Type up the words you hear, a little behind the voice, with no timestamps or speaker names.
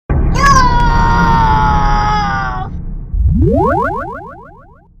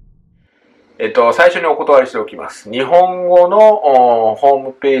最初にお断りしておきます。日本語のホー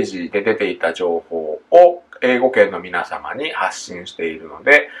ムページで出ていた情報を英語圏の皆様に発信しているの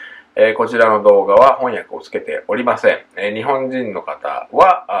で、こちらの動画は翻訳をつけておりません。日本人の方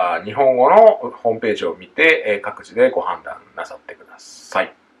は日本語のホームページを見て各自でご判断なさってくださ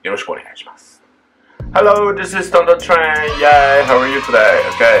い。よろしくお願いします。Hello, this is tontontrain. Yay, how are you today?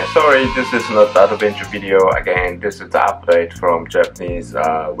 Okay, sorry, this is not the adventure video. Again, this is the update from Japanese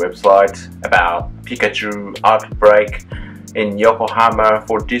website about Pikachu Outbreak in Yokohama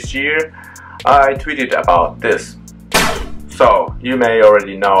for this year. I tweeted about this. So, you may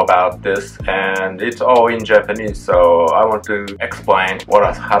already know about this and it's all in Japanese, so I want to explain what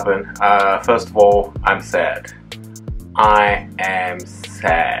has happened. First of all, I'm sad. I am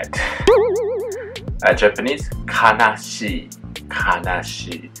sad. Japanese, 悲しい.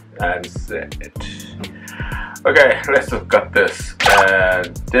 I'm sad. Okay, let's look at this.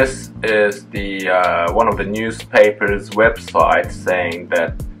 This is the one of the newspapers' websites saying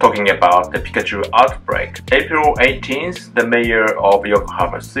that talking about the Pikachu outbreak. April 18th, the mayor of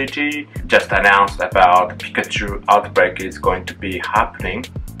Yokohama City just announced about Pikachu outbreak is going to be happening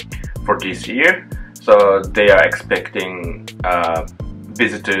for this year. So they are expecting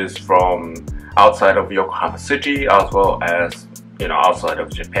visitors from outside of Yokohama City as well as outside of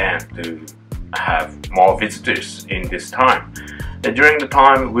Japan to have more visitors in this time. And during the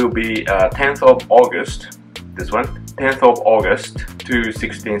time will be 10th of August, this one, 10th of August to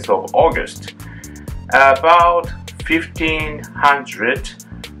 16th of August. About 1500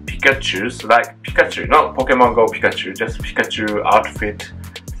 Pikachus, like Pikachu, not PokemonGO Pikachu, just Pikachu outfit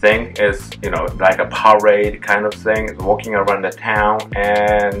thing is, like a parade kind of thing, walking around the town,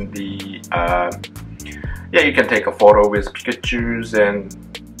 and you can take a photo with Pikachus, and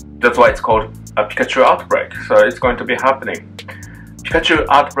that's why it's called a Pikachu outbreak. So it's going to be happening. Pikachu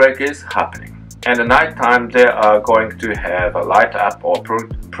outbreak is happening, and at night time they are going to have a light up or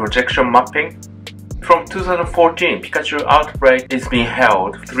projection mapping. From 2014, Pikachu outbreak is being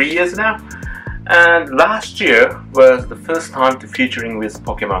held 3 years now. And last year was the first time to featuring with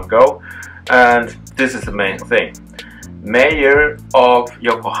PokemonGO, and this is the main thing. Mayor of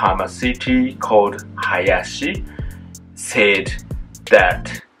Yokohama City called Hayashi said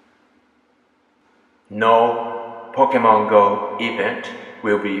that no PokemonGO event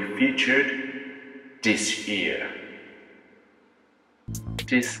will be featured this year.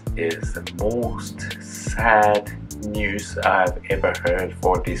 This is the most sad news I've ever heard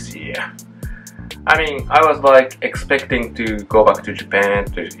for this year. I mean, I was like expecting to go back to Japan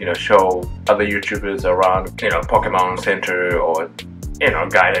to show other YouTubers around Pokemon Center, or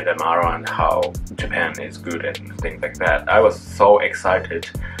guided them around how Japan is good and things like that. I was so excited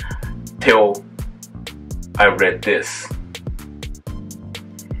till I read this.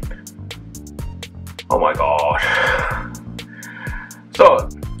 Oh my god. So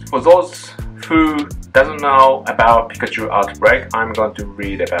for those who doesn't know about Pikachu outbreak, I'm going to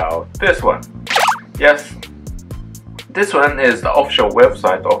read about this one. Yes, this one is the official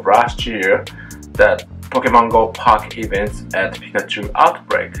website of last year that PokemonGO Park events at Pikachu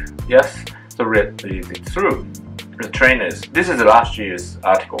Outbreak. Yes, so read it through. The trainers, this is last year's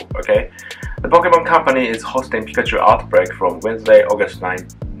article, okay? The Pokemon Company is hosting Pikachu Outbreak from Wednesday, August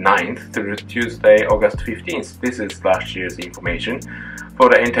 9th through Tuesday, August 15th. This is last year's information. For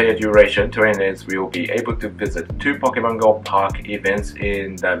the entire duration, trainers will be able to visit 2 PokemonGO Park events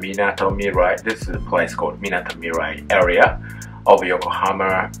in the Minato Mirai, this is a place called Minato Mirai area of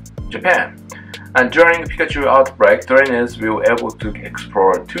Yokohama, Japan. And during Pikachu Outbreak, trainers will be able to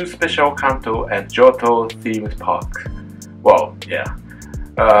explore 2 special Kanto and Johto themed parks. Well, yeah.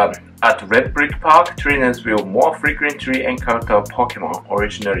 At Red Brick Park, trainers will more frequently encounter Pokemon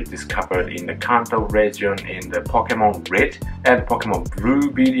originally discovered in the Kanto region in the Pokemon Red and Pokemon Blue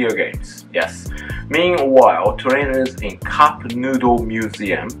video games. Yes. Meanwhile, trainers in Cup Noodle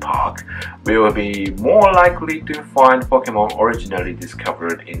Museum Park will be more likely to find Pokemon originally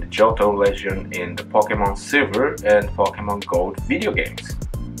discovered in the Johto region in the Pokemon Silver and Pokemon Gold video games.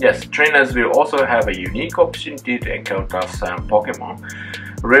 Yes, trainers will also have a unique opportunity to encounter some Pokemon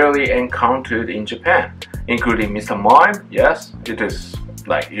rarely encountered in Japan, including Mr. Mime. Yes, it is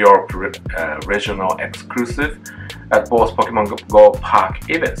like Europe regional exclusive at both PokemonGO Park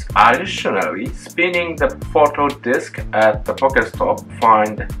events. Additionally, spinning the photo disc at the Pokestop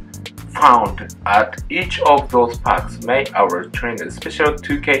found at each of those parks make our trainers special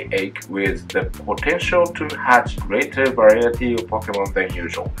 2K egg with the potential to hatch greater variety of Pokemon than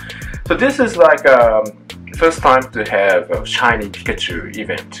usual. So this is like first time to have a shiny Pikachu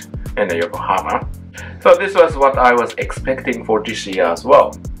event in the Yokohama. So this was what I was expecting for this year as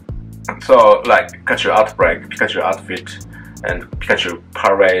well. So like Pikachu Outbreak, Pikachu Outfit, and Pikachu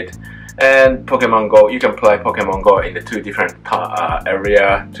Parade, and PokemonGO. You can play PokemonGO in the two different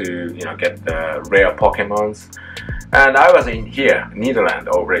area to get the rare Pokemons. And I was in here, Netherlands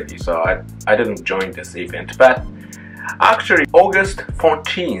already, so I didn't join this event. But actually, August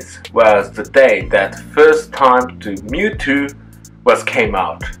 14th was the day that first time to Mewtwo came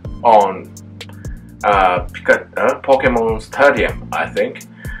out on Pokemon Stadium, I think.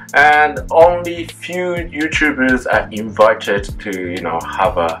 And only few YouTubers are invited to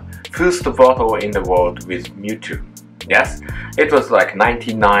have a first battle in the world with Mewtwo. Yes, it was like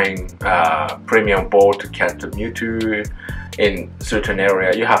 99 premium ball to catch the Mewtwo in certain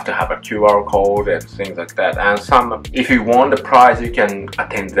area. You have to have a QR code and things like that. And if you won the prize, you can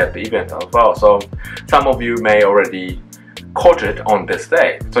attend that event as well. So some of you may already caught it on this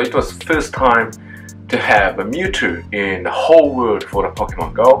day. So it was first time to have a Mewtwo in the whole world for the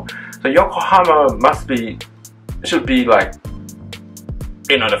PokemonGO. So Yokohama should be like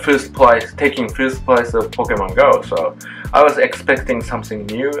the first place, taking first place of PokemonGO. So I was expecting something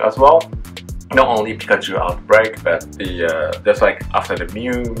new as well. Not only Pikachu Outbreak, but just like after the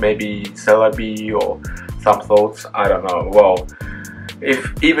Mew, maybe Celebi or some thoughts. I don't know. Well,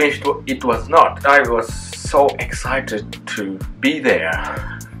 even if it was not, I was so excited to be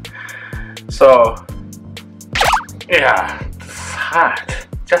there. So yeah, sad,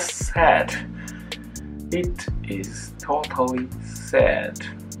 just sad. It is totally sad.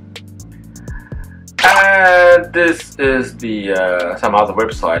 And this is the some other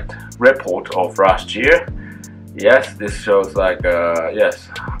website report of last year. Yes, this shows like yes,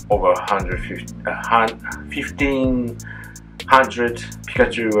 over 1,500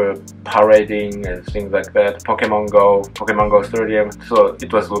 Pikachu were parading and things like that. PokemonGO Stadium. So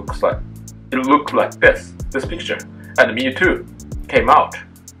it looked like this picture. And Mewtwo came out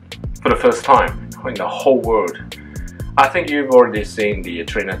for the first time in the whole world. I think you've already seen the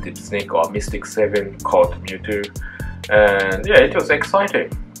Trinity Snake or Mystic 7 called Mewtwo. And yeah, it was exciting.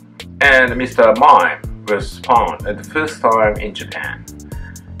 And Mr. Mime was found at the first time in Japan.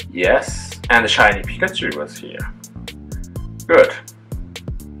 Yes, and the shiny Pikachu was here. Good.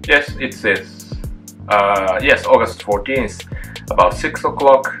 Yes, it says yes, August 14th, about 6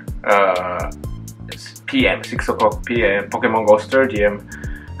 o'clock PM, 6 o'clock PM, PokemonGO Stadium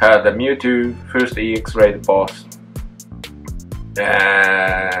had the Mewtwo first EXraid boss.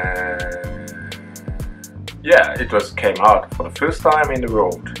 And yeah, it came out for the first time in the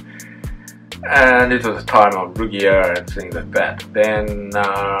world. And it was a time of Lugia and things like that. Then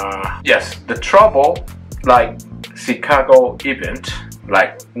yes, the trouble, like Chicago event,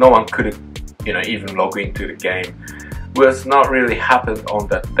 like no one could even log into the game, was not really happened on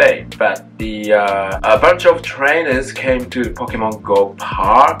that day. But a bunch of trainers came to the PokemonGO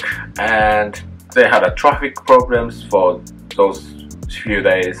park, and they had traffic problems for those few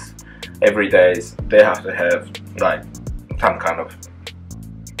days. Every day they have to have like some kind of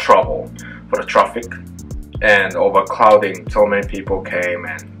trouble for the traffic and overcrowding. So many people came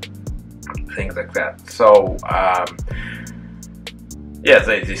and things like that. So yeah,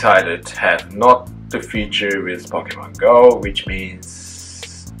 they decided to have not the feature with PokemonGO, which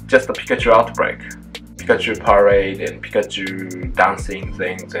means just the Pikachu Outbreak, Pikachu Parade, and Pikachu dancing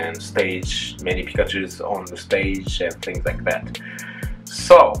things and stage, many Pikachus on the stage and things like that.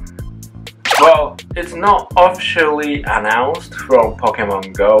 So, well, it's not officially announced from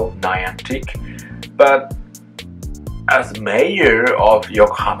PokemonGO Niantic, but as mayor of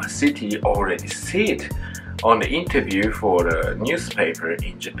Yokohama City already said on the interview for the newspaper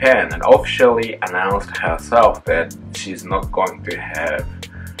in Japan, and officially announced herself that she's not going to have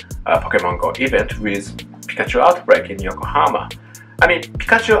a PokemonGO event with Pikachu Outbreak in Yokohama. I mean,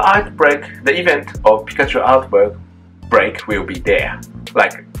 Pikachu Outbreak, the event of Pikachu Outbreak will be there,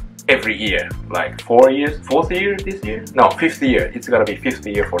 like every year, like 4 years, 4th year this year? No, 5th year. It's gonna be 5th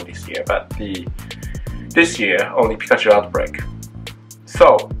year for this year, but this year only Pikachu Outbreak.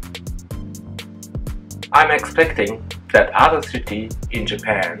 So I'm expecting that other city in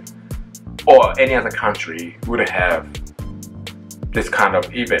Japan or any other country would have this kind of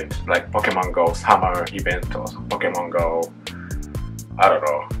event, like PokemonGO summer event or PokemonGO, I don't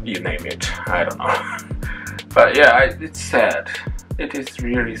know, you name it, I don't know. But yeah, it's sad. It is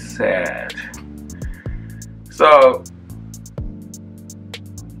really sad. So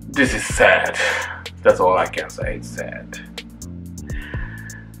this is sad. That's all I can say, it's sad.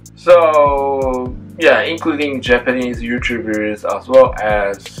 So yeah, including Japanese YouTubers as well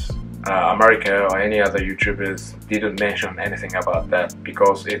as America or any other YouTubers didn't mention anything about that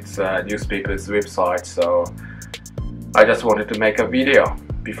because it's a newspaper's website, so I just wanted to make a video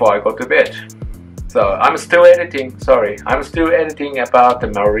before I go to bed. So I'm still editing, I'm still editing about the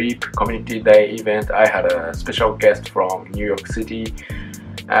Marip Community Day event. I had a special guest from New York City,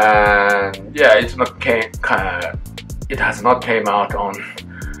 and yeah, it has not came out on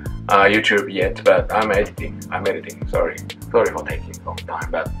YouTube yet, but I'm editing, sorry for taking a long time,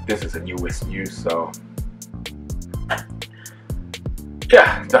 but this is a newest news, so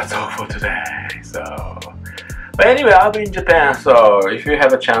yeah, that's all for today. So but anyway, I'll be in Japan, so if you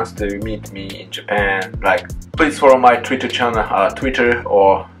have a chance to meet me in Japan, like, please follow my Twitter channel, Twitter,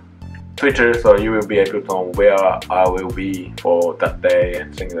 so you will be able to know where I will be for that day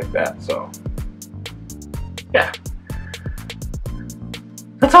and things like that. So yeah,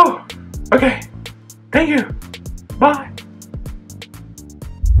 that's all. Okay, thank you. Bye.